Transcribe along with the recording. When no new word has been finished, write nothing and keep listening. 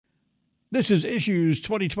This is Issues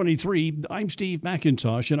 2023. I'm Steve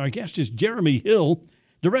McIntosh, and our guest is Jeremy Hill,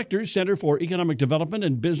 Director, Center for Economic Development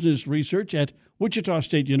and Business Research at Wichita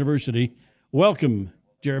State University. Welcome,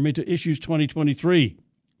 Jeremy, to Issues 2023.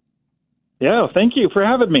 Yeah, thank you for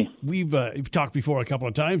having me. We've talked before a couple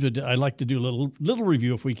of times, but I'd like to do a little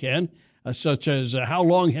review if we can, such as how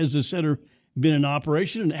long has the center been in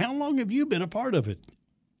operation, and how long have you been a part of it?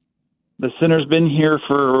 The center's been here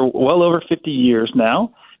for well over 50 years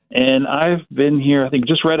now. And I've been here, I think,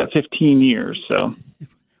 just right at 15 years. So,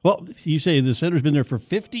 well, you say the center's been there for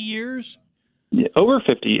 50 years? Yeah, over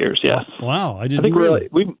 50 years, yes. Wow, I didn't think really.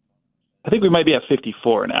 I think we might be at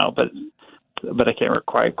 54 now, but I can't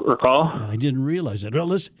quite recall. I didn't realize that.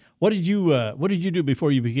 Well, what did you do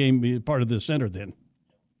before you became part of the center then?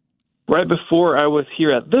 Right before I was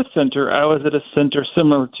here at this center, I was at a center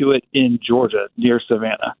similar to it in Georgia, near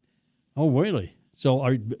Savannah. Oh, really? So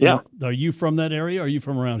are you from that area, or are you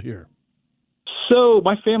from around here? So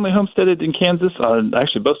my family homesteaded in Kansas,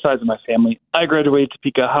 actually both sides of my family. I graduated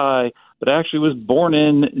Topeka High, but I actually was born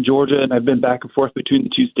in Georgia, and I've been back and forth between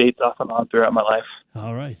the two states off and on throughout my life.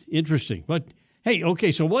 All right. Interesting. But, hey,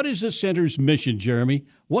 okay, so what is the center's mission, Jeremy?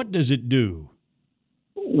 What does it do?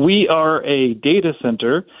 We are a data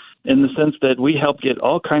center in the sense that we help get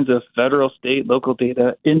all kinds of federal, state, local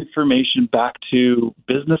data information back to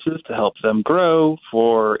businesses to help them grow,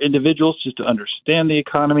 for individuals just to understand the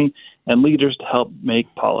economy, and leaders to help make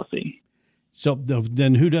policy. So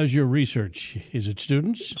then who does your research? Is it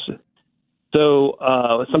students? So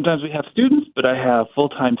sometimes we have students, but I have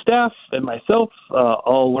full-time staff and myself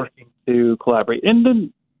all working to collaborate. And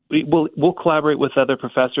then we'll collaborate with other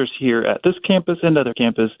professors here at this campus and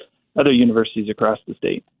other universities across the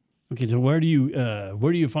state. Okay, so where do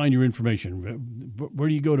you find your information? Where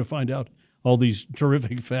do you go to find out all these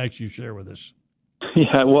terrific facts you share with us?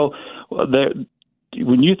 Yeah, well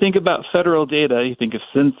when you think about federal data, you think of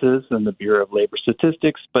census and the Bureau of Labor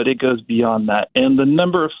Statistics, but it goes beyond that. And the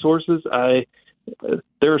number of sources,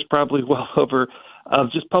 there's probably well over, of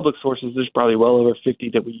just public sources, there's probably well over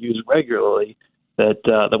 50 that we use regularly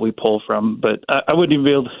that we pull from. But I wouldn't even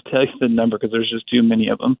be able to tell you the number because there's just too many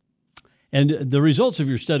of them. And the results of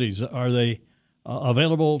your studies, are they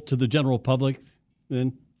available to the general public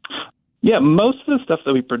then? Yeah, most of the stuff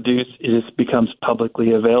that we produce becomes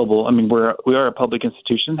publicly available. I mean, we are a public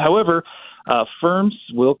institution. However, firms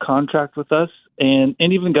will contract with us, and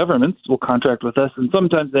even governments will contract with us, and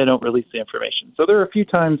sometimes they don't release the information. So there are a few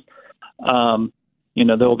times,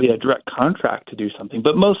 there will be a direct contract to do something.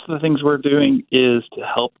 But most of the things we're doing is to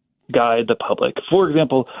help guide the public. For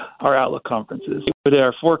example, our Outlook conferences, where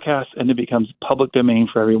our forecasts, and it becomes public domain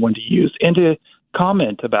for everyone to use and to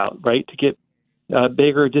comment about, right, to get a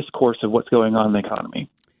bigger discourse of what's going on in the economy.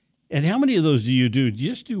 And how many of those do you do? Do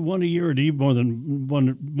you just do one a year, or do you more than one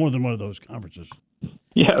of those conferences?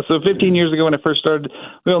 Yeah, so 15 years ago when I first started,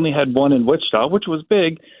 we only had one in Wichita, which was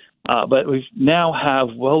big, but we now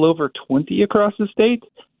have well over 20 across the state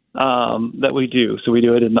that we do. So we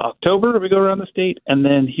do it in October, we go around the state, and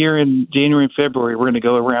then here in January and February, we're going to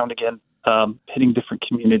go around again, hitting different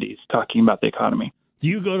communities, talking about the economy. Do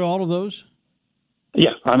you go to all of those?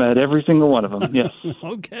 Yeah, I'm at every single one of them, yes.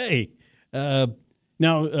 Okay.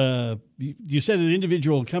 Now, you said that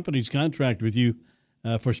individual companies contract with you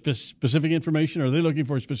for specific information. Are they looking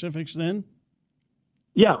for specifics then?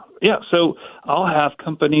 Yeah. So I'll have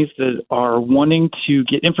companies that are wanting to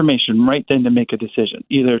get information right then to make a decision,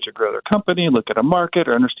 either to grow their company, look at a market,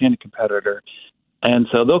 or understand a competitor. And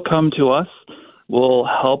so they'll come to us. We'll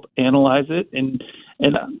help analyze it. And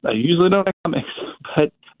I usually don't have economics,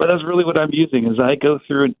 but that's really what I'm using is I go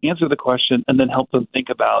through and answer the question and then help them think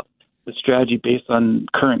about the strategy based on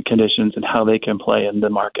current conditions and how they can play in the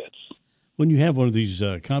markets. When you have one of these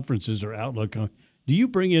conferences or Outlook, do you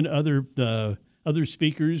bring in other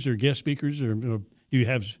speakers or guest speakers, or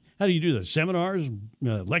how do you do that? Seminars,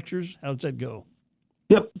 lectures? How does that go?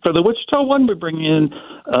 Yep. For the Wichita one, we bring in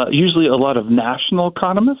usually a lot of national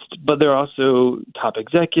economists, but there are also top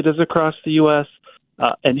executives across the U.S.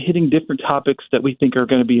 And hitting different topics that we think are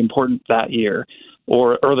going to be important that year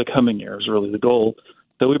or the coming year is really the goal.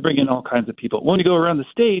 So we bring in all kinds of people. When we go around the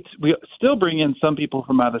state, we still bring in some people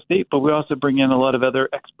from out of state, but we also bring in a lot of other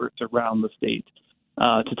experts around the state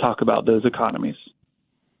to talk about those economies.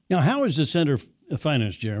 Now, how is the Center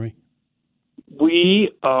financed, Jeremy?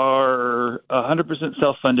 We are 100%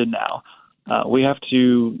 self-funded now. We have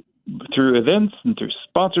to, through events and through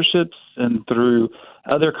sponsorships and through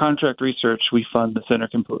other contract research, we fund the center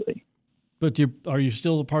completely. But are you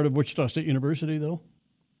still a part of Wichita State University, though?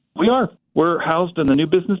 We are. We're housed in the new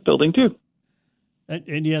business building, too.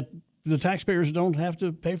 And yet the taxpayers don't have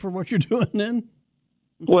to pay for what you're doing then?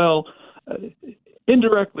 Well,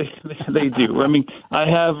 Indirectly, they do. I mean, I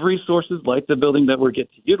have resources like the building that we get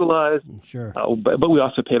to utilize, Sure. but we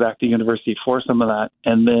also pay back the university for some of that.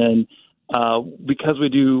 And then because we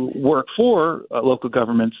do work for local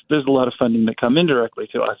governments, there's a lot of funding that come indirectly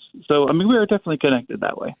to us. So, I mean, we are definitely connected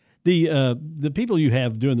that way. The people you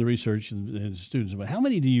have doing the research and students, how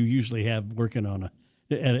many do you usually have working on at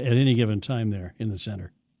any given time there in the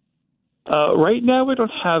center? Right now, we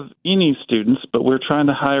don't have any students, but we're trying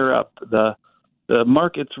to hire up. The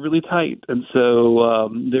market's really tight, and so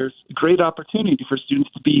there's great opportunity for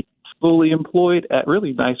students to be fully employed at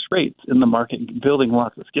really nice rates in the market, building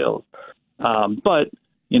lots of skills. But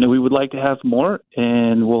we would like to have more,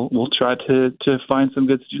 and we'll try to find some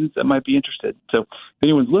good students that might be interested. So if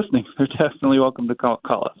anyone's listening, they're definitely welcome to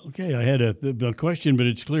call us. Okay, I had a question, but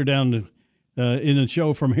it's clear down to in the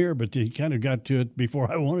show from here, but you kind of got to it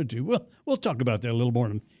before I wanted to. Well, we'll talk about that a little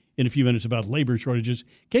more in a few minutes about labor shortages.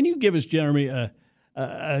 Can you give us, Jeremy,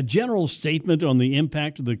 a general statement on the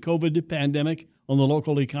impact of the COVID pandemic on the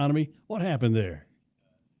local economy? What happened there?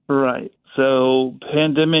 Right. So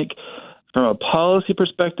pandemic, from a policy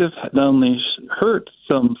perspective, not only hurt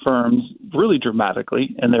some firms really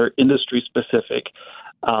dramatically, and they're industry specific,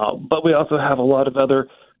 but we also have a lot of other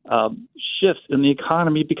shifts in the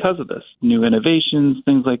economy because of this, new innovations,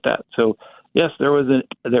 things like that. So yes, there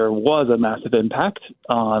was a massive impact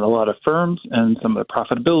on a lot of firms and some of the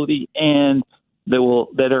profitability, and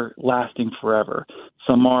that are lasting forever.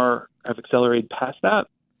 Some have accelerated past that,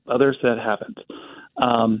 others that haven't.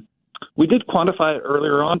 We did quantify it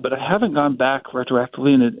earlier on, but I haven't gone back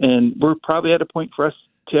retroactively, and we're probably at a point for us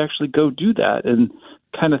to actually go do that and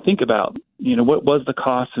kind of think about, what was the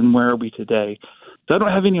cost and where are we today. So I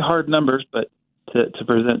don't have any hard numbers, but to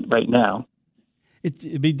present right now.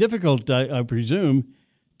 It'd be difficult, I presume,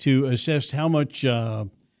 to assess how much the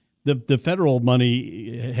federal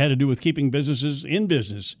money had to do with keeping businesses in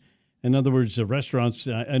business. In other words, the restaurants,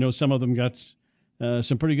 I know some of them got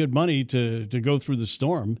some pretty good money to go through the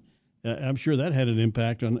storm. I'm sure that had an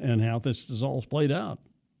impact on how this is all played out.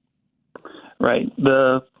 Right.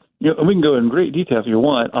 We can go in great detail if you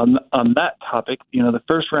want on that topic. The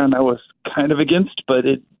first round I was kind of against, but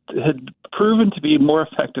it had proven to be more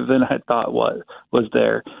effective than I thought was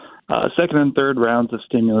there. Second and third rounds of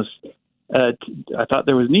stimulus, I thought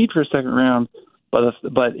there was need for a second round, but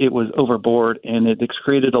it was overboard, and it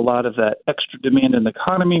created a lot of that extra demand in the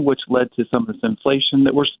economy, which led to some of this inflation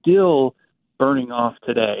that we're still burning off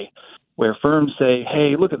today, where firms say,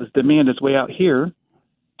 hey, look at this demand, it's way out here,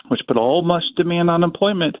 which put all much demand on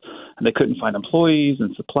employment, and they couldn't find employees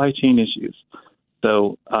and supply chain issues.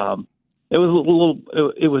 So there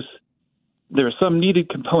were some needed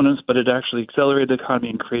components, but it actually accelerated the economy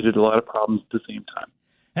and created a lot of problems at the same time.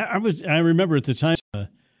 I remember at the time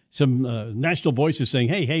some national voices saying,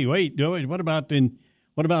 "Hey, wait, what about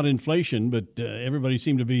inflation?" But everybody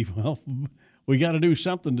seemed to be, well, we got to do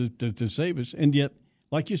something to save us. And yet,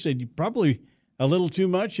 like you said, you probably a little too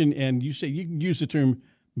much. And you say you can use the term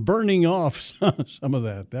burning off some of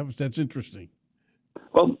that. That's interesting.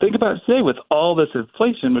 Well, think about it today with all this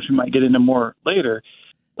inflation, which we might get into more later.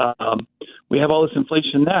 We have all this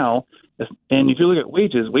inflation now. And if you look at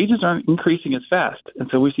wages aren't increasing as fast. And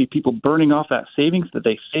so we see people burning off that savings that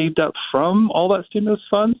they saved up from all that stimulus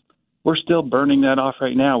funds. We're still burning that off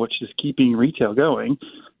right now, which is keeping retail going,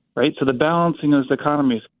 right? So the balancing of this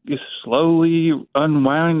economy is slowly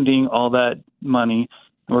unwinding all that money,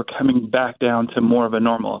 and we're coming back down to more of a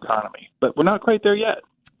normal economy. But we're not quite there yet.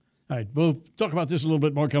 All right, we'll talk about this a little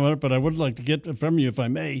bit more coming up, but I would like to get from you, if I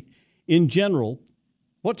may, in general,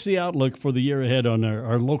 what's the outlook for the year ahead on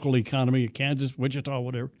our local economy, Kansas, Wichita,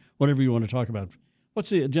 whatever you want to talk about? What's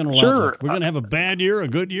the general outlook? We're going to have a bad year, a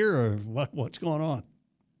good year, or what's going on?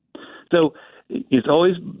 So it's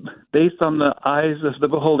always based on the eyes of the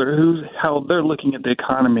beholder, how they're looking at the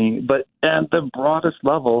economy. But at the broadest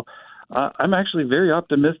level, I'm actually very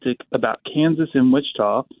optimistic about Kansas and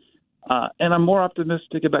Wichita. And I'm more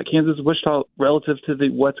optimistic about Kansas and Wichita relative to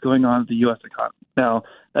what's going on in the U.S. economy. Now,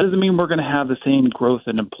 that doesn't mean we're going to have the same growth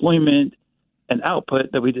in employment and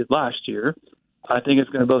output that we did last year. I think it's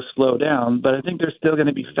going to both slow down, but I think they're still going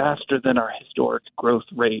to be faster than our historic growth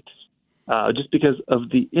rates, just because of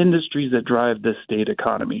the industries that drive this state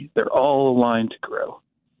economy. They're all aligned to grow.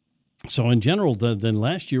 So in general, then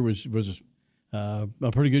last year was a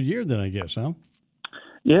pretty good year then, I guess, huh?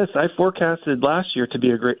 Yes, I forecasted last year to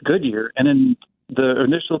be a good year, and in the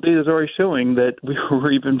initial data is already showing that we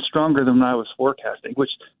were even stronger than I was forecasting, which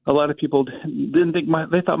a lot of people didn't think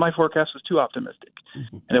they thought my forecast was too optimistic,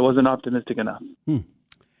 and it wasn't optimistic enough.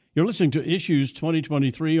 You're listening to Issues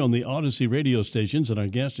 2023 on the Odyssey radio stations, and our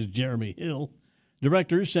guest is Jeremy Hill,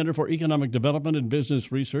 Director, Center for Economic Development and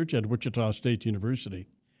Business Research at Wichita State University.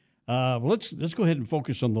 Let's go ahead and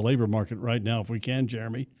focus on the labor market right now, if we can,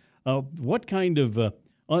 Jeremy. What kind of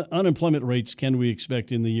unemployment rates can we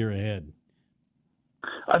expect in the year ahead?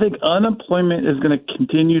 I think unemployment is going to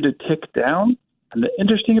continue to tick down. And the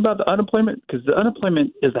interesting about the unemployment, because the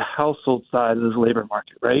unemployment is the household side of this labor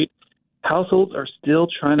market, right? Households are still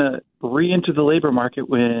trying to re-enter the labor market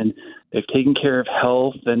when they've taken care of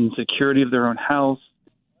health and security of their own house.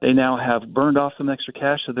 They now have burned off some extra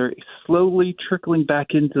cash, so they're slowly trickling back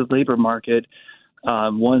into the labor market,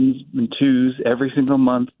 ones and twos every single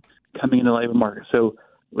month coming into the labor market. So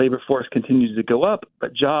labor force continues to go up,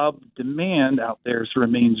 but job demand out there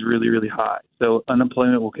remains really, really high. So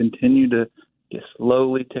unemployment will continue to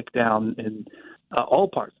slowly tick down in all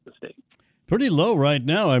parts of the state. Pretty low right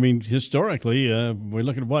now. I mean, historically, we're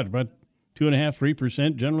looking at what, about 2.5%,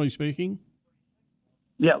 3%, generally speaking?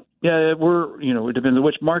 Yeah, it depends on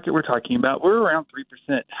which market we're talking about. We're around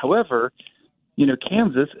 3%. However,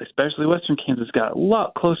 Kansas, especially Western Kansas, got a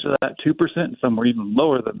lot closer to that 2%, and some were even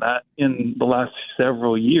lower than that in the last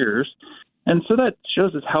several years. And so that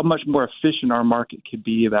shows us how much more efficient our market could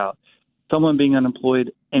be about someone being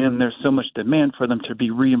unemployed, and there's so much demand for them to be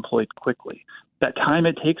reemployed quickly. That time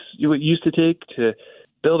it used to take to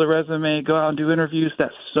build a resume, go out and do interviews,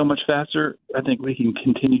 that's so much faster. I think we can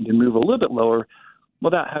continue to move a little bit lower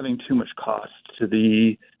without having too much cost to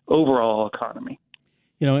the overall economy.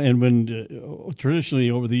 And when traditionally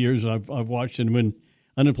over the years I've watched, and when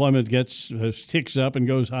unemployment ticks up and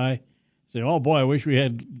goes high, say, oh boy, I wish we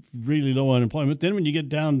had really low unemployment. Then when you get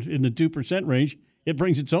down in the 2% range, it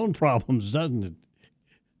brings its own problems, doesn't it?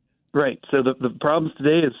 Right. So the problems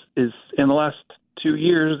today is in the last 2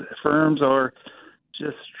 years, firms are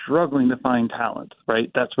just struggling to find talent, right?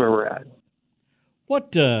 That's where we're at.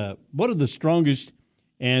 What are the strongest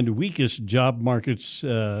and weakest job markets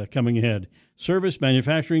coming ahead? Service,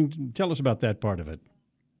 manufacturing, tell us about that part of it.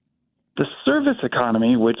 The service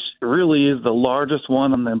economy, which really is the largest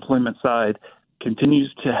one on the employment side,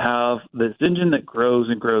 continues to have this engine that grows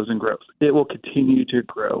and grows and grows. It will continue to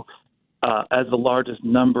grow as the largest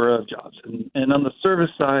number of jobs. And on the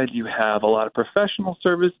service side, you have a lot of professional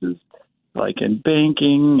services, like in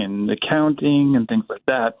banking and accounting and things like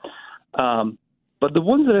that. But the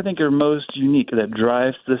ones that I think are most unique that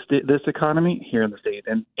drives this economy here in the state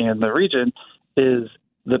and the region is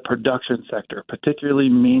the production sector, particularly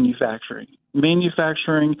manufacturing.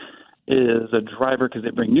 Manufacturing is a driver because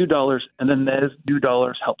they bring new dollars, and then those new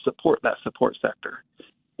dollars help support that support sector.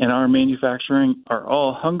 And our manufacturing are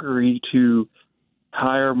all hungry to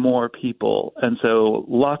hire more people. And so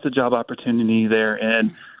lots of job opportunity there,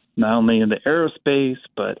 and not only in the aerospace,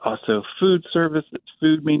 but also food service,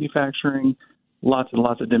 food manufacturing, lots and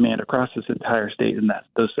lots of demand across this entire state in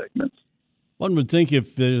those segments. One would think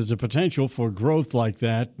if there's a potential for growth like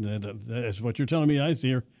that, as what you're telling me, I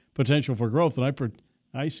see potential for growth, and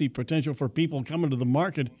I see potential for people coming to the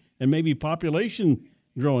market and maybe population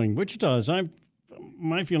growing. Wichita,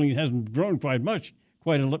 my feeling, it hasn't grown quite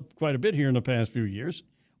a bit here in the past few years.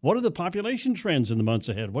 What are the population trends in the months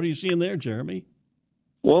ahead? What are you seeing there, Jeremy?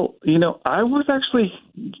 Well, I was actually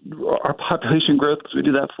our population growth, because we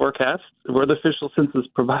do that forecast. We're the official census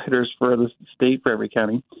providers for the state, for every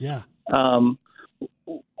county. Yeah.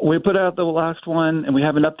 We put out the last one, and we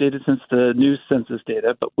haven't updated since the new census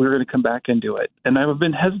data, but we're going to come back and do it. And I've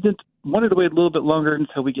been hesitant, wanted to wait a little bit longer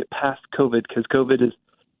until we get past COVID, because COVID is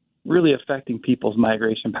really affecting people's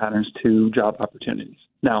migration patterns to job opportunities.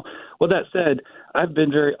 Now, with that said, I've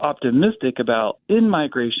been very optimistic about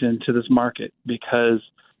in-migration to this market because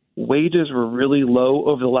wages were really low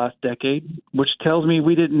over the last decade, which tells me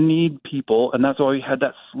we didn't need people, and that's why we had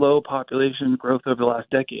that slow population growth over the last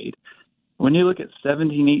decade. When you look at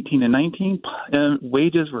 17, 18, and 19,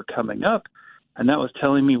 wages were coming up, and that was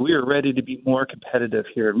telling me we were ready to be more competitive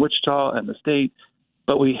here in Wichita and the state,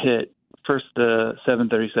 but we hit first the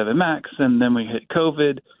 737 MAX, and then we hit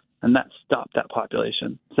COVID, and that stopped that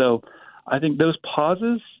population. So I think those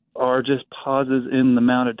pauses are just pauses in the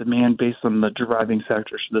amount of demand based on the driving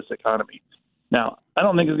sectors for this economy. Now, I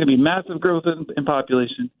don't think there's going to be massive growth in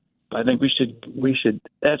population, but I think we should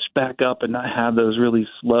etch back up and not have those really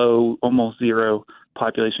slow, almost zero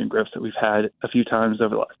population growths that we've had a few times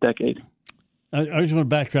over the last decade. I just want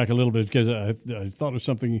to backtrack a little bit because I thought of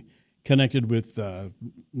something connected with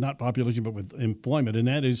not population but with employment, and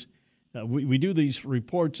that is we do these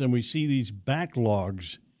reports and we see these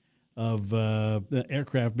backlogs of the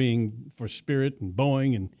aircraft being for Spirit and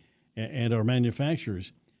Boeing and our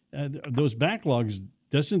manufacturers. Those backlogs,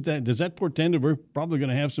 does that portend that we're probably going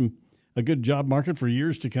to have a good job market for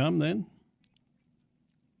years to come then?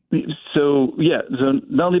 So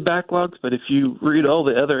not only backlogs, but if you read all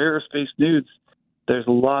the other aerospace news, there's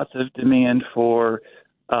lots of demand for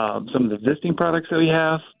some of the existing products that we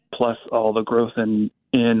have, plus all the growth in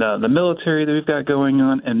the military that we've got going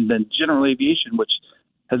on, and then general aviation, which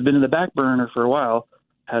has been in the back burner for a while,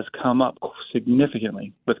 has come up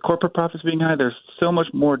significantly. With corporate profits being high, there's so much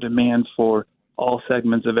more demand for all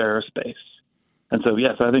segments of aerospace. And so,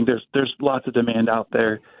 yes, I think there's lots of demand out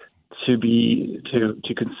there to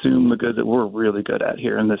consume the goods that we're really good at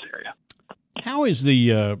here in this area. How is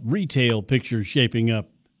the retail picture shaping up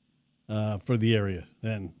for the area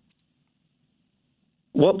then?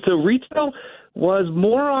 Well, so retail was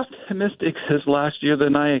more optimistic this last year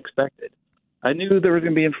than I expected. I knew there was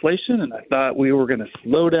going to be inflation, and I thought we were going to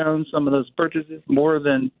slow down some of those purchases more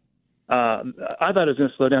than I thought it was going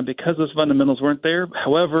to slow down because those fundamentals weren't there.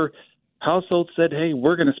 However, households said, hey,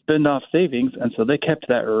 we're going to spend off savings, and so they kept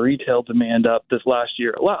that retail demand up this last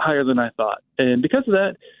year a lot higher than I thought. And because of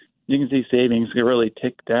that, you can see savings really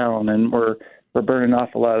tick down, and we're burning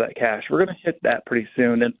off a lot of that cash. We're going to hit that pretty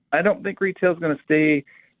soon, and I don't think retail is going to stay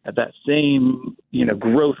at that same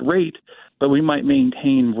growth rate, but we might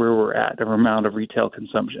maintain where we're at, the amount of retail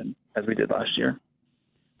consumption as we did last year.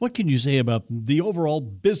 What can you say about the overall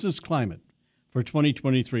business climate for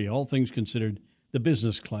 2023, all things considered, the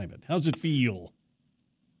business climate? How's it feel?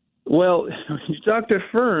 Well, when you talk to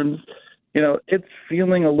firms, it's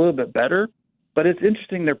feeling a little bit better, but it's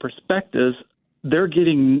interesting their perspectives. They're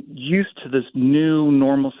getting used to this new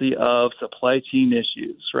normalcy of supply chain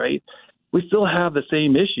issues, right? We still have the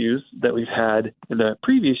same issues that we've had in the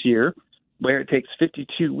previous year, where it takes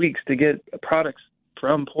 52 weeks to get products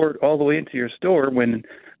from port all the way into your store, when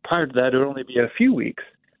prior to that it would only be a few weeks.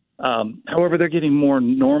 However, they're getting more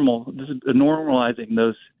normal, normalizing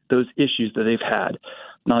those issues that they've had.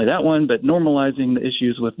 Not only that one, but normalizing the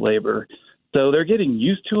issues with labor. So they're getting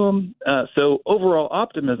used to them. So overall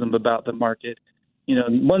optimism about the market.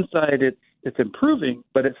 On one side it's improving,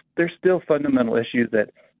 but there's still fundamental issues that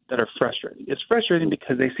are frustrating. It's frustrating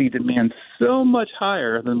because they see demand so much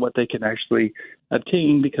higher than what they can actually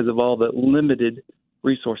obtain because of all the limited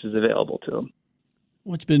resources available to them.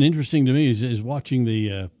 What's been interesting to me is watching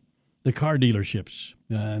the car dealerships,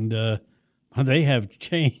 and they have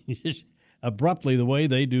changed abruptly the way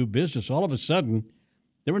they do business. All of a sudden,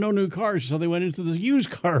 there were no new cars, so they went into the used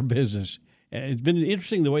car business. It's been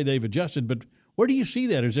interesting the way they've adjusted, but where do you see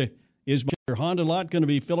that? Is your Honda lot going to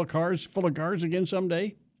be full of cars again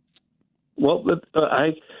someday? Well,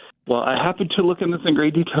 I happened to look in this in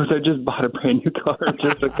great detail. I just bought a brand new car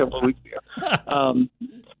just a couple of weeks ago.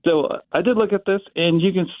 So I did look at this, and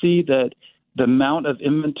you can see that the amount of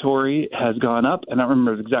inventory has gone up. And I don't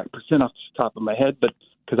remember the exact percent off the top of my head, but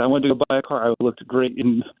because I wanted to go buy a car, I looked in great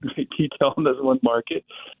detail on this one market.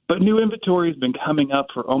 But new inventory has been coming up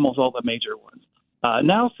for almost all the major ones.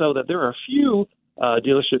 Now, so that there are a few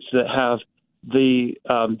dealerships that have the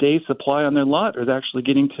day supply on their lot is actually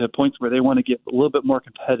getting to points where they want to get a little bit more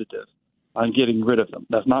competitive on getting rid of them.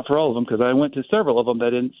 That's not for all of them, because I went to several of them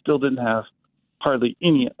that still didn't have hardly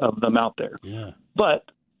any of them out there. Yeah. But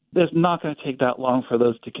it's not going to take that long for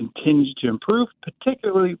those to continue to improve,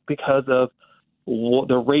 particularly because of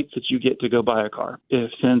the rates that you get to go buy a car.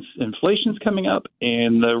 Since inflation's coming up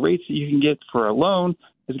and the rates that you can get for a loan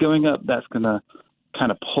is going up, that's going to kind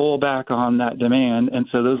of pull back on that demand. And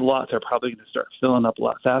so those lots are probably going to start filling up a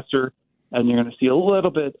lot faster, and you're going to see a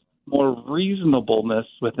little bit more reasonableness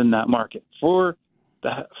within that market for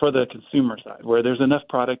the consumer side, where there's enough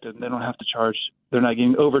product and they don't have to charge, they're not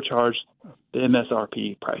getting overcharged the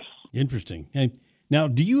MSRP price. Interesting. Hey, now,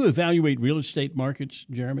 do you evaluate real estate markets,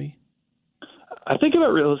 Jeremy? I think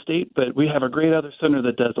about real estate, but we have a great other center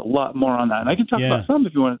that does a lot more on that. And I can talk about some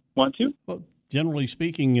if you want to. Well, generally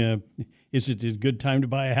speaking, is it a good time to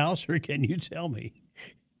buy a house, or can you tell me?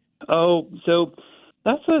 Oh, so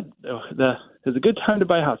that's it's a good time to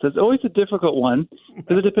buy a house. It's always a difficult one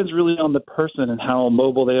because it depends really on the person and how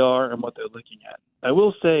mobile they are and what they're looking at. I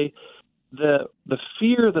will say the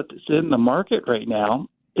fear that's in the market right now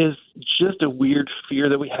is just a weird fear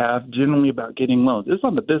that we have generally about getting loans. It's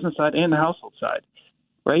on the business side and the household side,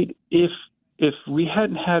 right? If we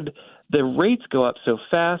hadn't had the rates go up so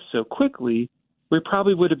fast, so quickly, we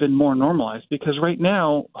probably would have been more normalized, because right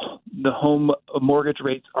now the home mortgage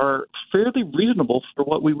rates are fairly reasonable for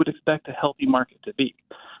what we would expect a healthy market to be.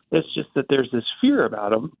 It's just that there's this fear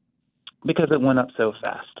about them because it went up so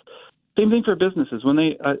fast. Same thing for businesses. When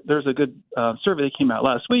there's a good survey that came out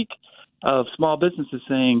last week of small businesses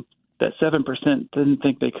saying that 7% didn't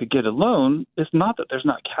think they could get a loan. It's not that there's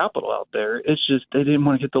not capital out there. It's just they didn't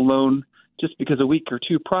want to get the loan just because a week or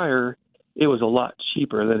two prior it was a lot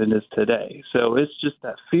cheaper than it is today. So it's just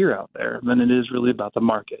that fear out there than it is really about the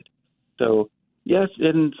market. So yes,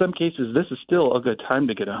 in some cases, this is still a good time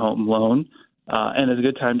to get a home loan, and it's a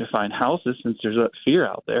good time to find houses since there's that fear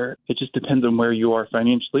out there. It just depends on where you are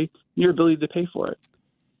financially and your ability to pay for it.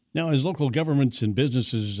 Now, as local governments and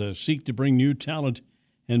businesses seek to bring new talent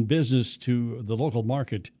and business to the local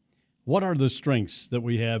market, what are the strengths that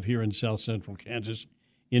we have here in South Central Kansas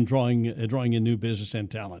in drawing in new business and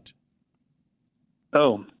talent?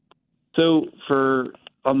 Oh, so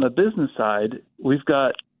on the business side, we've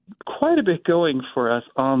got quite a bit going for us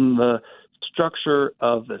on the structure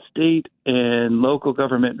of the state and local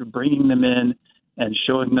government, bringing them in and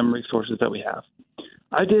showing them resources that we have.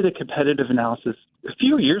 I did a competitive analysis a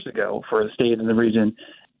few years ago for the state and the region,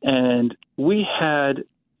 and we had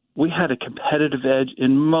a competitive edge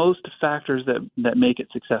in most factors that make it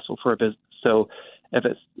successful for a business. So if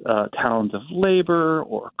it's talents of labor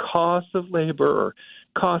or cost of labor or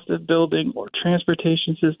cost of building or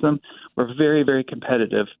transportation system, we're very, very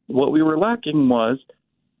competitive. What we were lacking was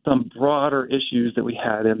some broader issues that we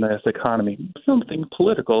had in this economy, something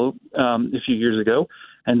political a few years ago.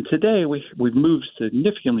 And today we've moved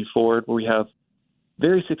significantly forward where we have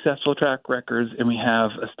very successful track records, and we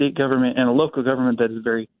have a state government and a local government that is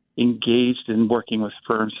very engaged in working with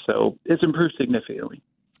firms. So it's improved significantly.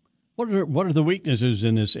 What are the weaknesses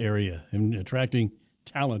in this area in attracting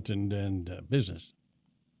talent and business?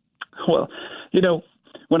 Well,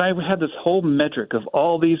 when I had this whole metric of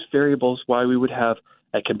all these variables, why we would have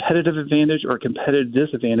a competitive advantage or a competitive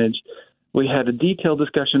disadvantage, we had a detailed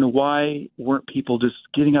discussion of why weren't people just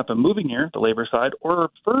getting up and moving here, the labor side, or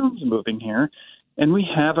firms moving here. And we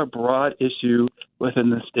have a broad issue within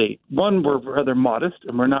the state. One, we're rather modest,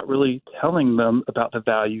 and we're not really telling them about the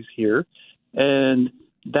values here. And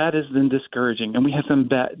that has been discouraging. And we have some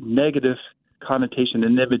negative connotation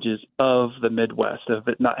and images of the Midwest, of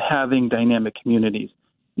it not having dynamic communities.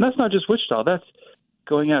 And that's not just Wichita. That's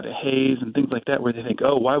going out to Hayes and things like that, where they think,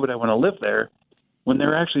 oh, why would I want to live there? When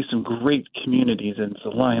there are actually some great communities in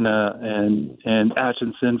Salina and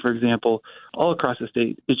Atchison, for example, all across the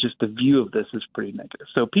state. It's just the view of this is pretty negative.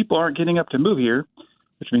 So people aren't getting up to move here,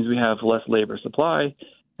 which means we have less labor supply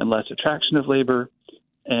and less attraction of labor.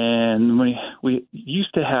 And we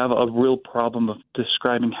used to have a real problem of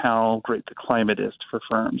describing how great the climate is for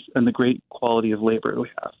firms and the great quality of labor we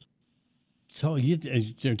have. So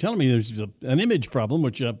you're telling me there's an image problem,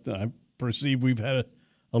 which I perceive we've had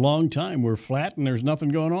a long time. We're flat and there's nothing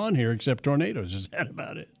going on here except tornadoes. Is that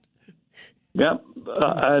about it? Yeah,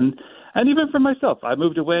 and even for myself, I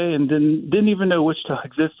moved away and didn't even know Wichita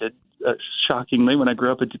existed. Shockingly, when I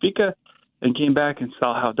grew up in Topeka, and came back and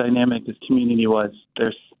saw how dynamic this community was.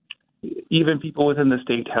 There's even people within the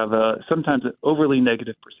state have sometimes an overly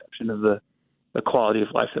negative perception of the quality of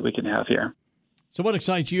life that we can have here. So what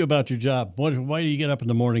excites you about your job? Why do you get up in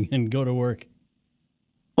the morning and go to work?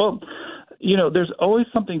 Well, there's always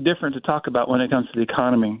something different to talk about when it comes to the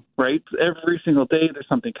economy, right? Every single day there's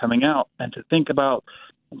something coming out and to think about.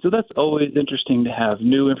 So that's always interesting to have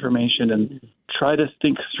new information and try to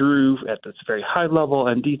think through at this very high level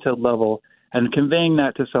and detailed level and conveying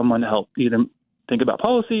that to someone to help either think about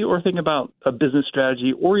policy or think about a business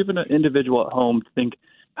strategy or even an individual at home to think,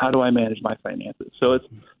 how do I manage my finances? So it's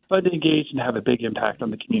fun to engage and have a big impact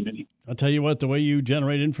on the community. I'll tell you what, the way you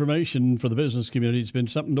generate information for the business community has been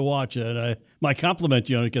something to watch. And my compliment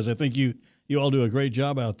you on it, because I think you all do a great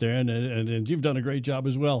job out there, and you've done a great job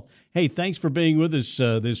as well. Hey, thanks for being with us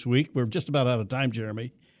this week. We're just about out of time,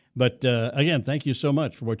 Jeremy. But again, thank you so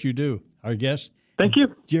much for what you do. Our guest, thank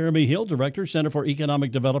you, Jeremy Hill, Director, Center for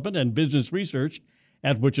Economic Development and Business Research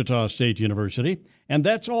at Wichita State University. And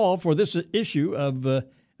that's all for this issue of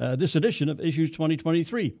this edition of Issues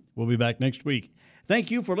 2023. We'll be back next week.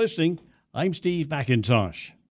 Thank you for listening. I'm Steve McIntosh.